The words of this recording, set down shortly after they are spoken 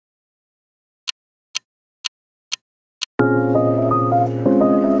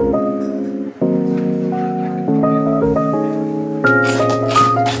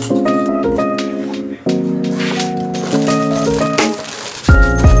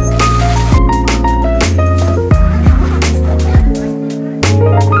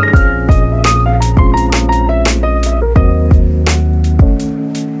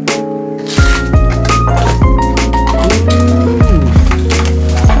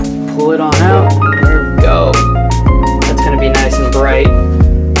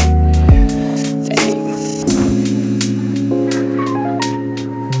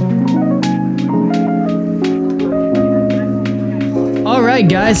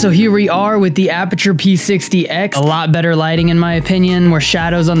guys, so here we are with the Aputure p60X. A lot better lighting in my opinion, more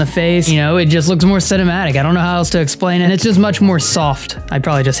shadows on the face. You know, it just looks more cinematic. I don't know how else to explain it. And it's just much more soft. I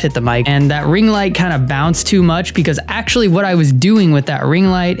probably just hit the mic. And that ring light kind of bounced too much because actually what I was doing with that ring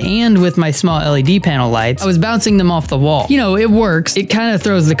light and with my small LED panel lights, I was bouncing them off the wall. You know, it works. It kind of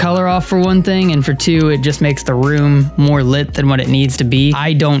throws the color off for one thing, and for two, it just makes the room more lit than what it needs to be.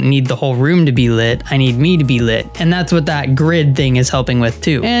 I don't need the whole room to be lit. I need me to be lit. And that's what that grid thing is helping with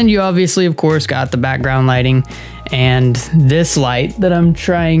too. And you obviously, of course, got the background lighting and this light that I'm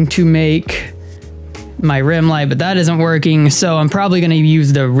trying to make my rim light, but that isn't working, so I'm probably going to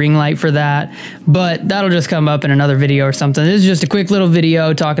use the ring light for that, but that'll just come up in another video or something. This is just a quick little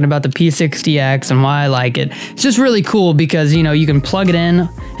video talking about the p60X and why I like it. It's just really cool because, you know, you can plug it in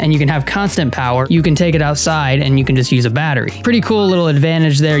and you can have constant power. You can take it outside and you can just use a battery. Pretty cool little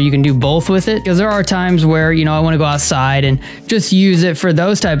advantage there. You can do both with it because there are times where, you know, I want to go outside and just use it for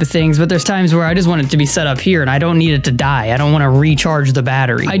those type of things, but there's times where I just want it to be set up here and I don't need it to die. I don't want to recharge the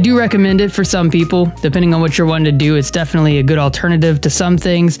battery. I do recommend it for some people. Depending on what you're wanting to do, it's definitely a good alternative to some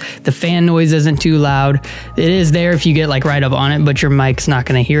things. The fan noise isn't too loud. It is there if you get like right up on it, but your mic's not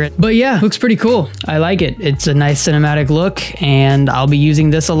going to hear it. But yeah, looks pretty cool. I like it. It's a nice cinematic look and I'll be using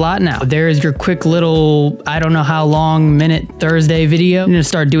this a lot now. There is your quick little, I don't know how long, minute Thursday video. I'm going to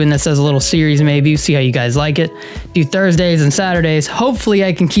start doing this as a little series maybe, see how you guys like it. Do Thursdays and Saturdays. Hopefully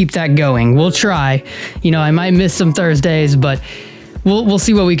I can keep that going. We'll try. You know, I might miss some Thursdays, but we'll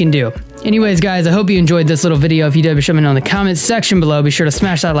see what we can do. Anyways, guys, I hope you enjoyed this little video. If you did, be sure to let me know in the comments section below. Be sure to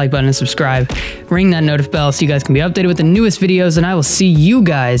smash that like button and subscribe. Ring that notif bell so you guys can be updated with the newest videos, and I will see you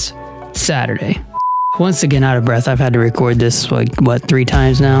guys Saturday. Once again, out of breath. I've had to record this, like, what, 3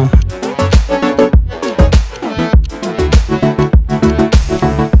 times now?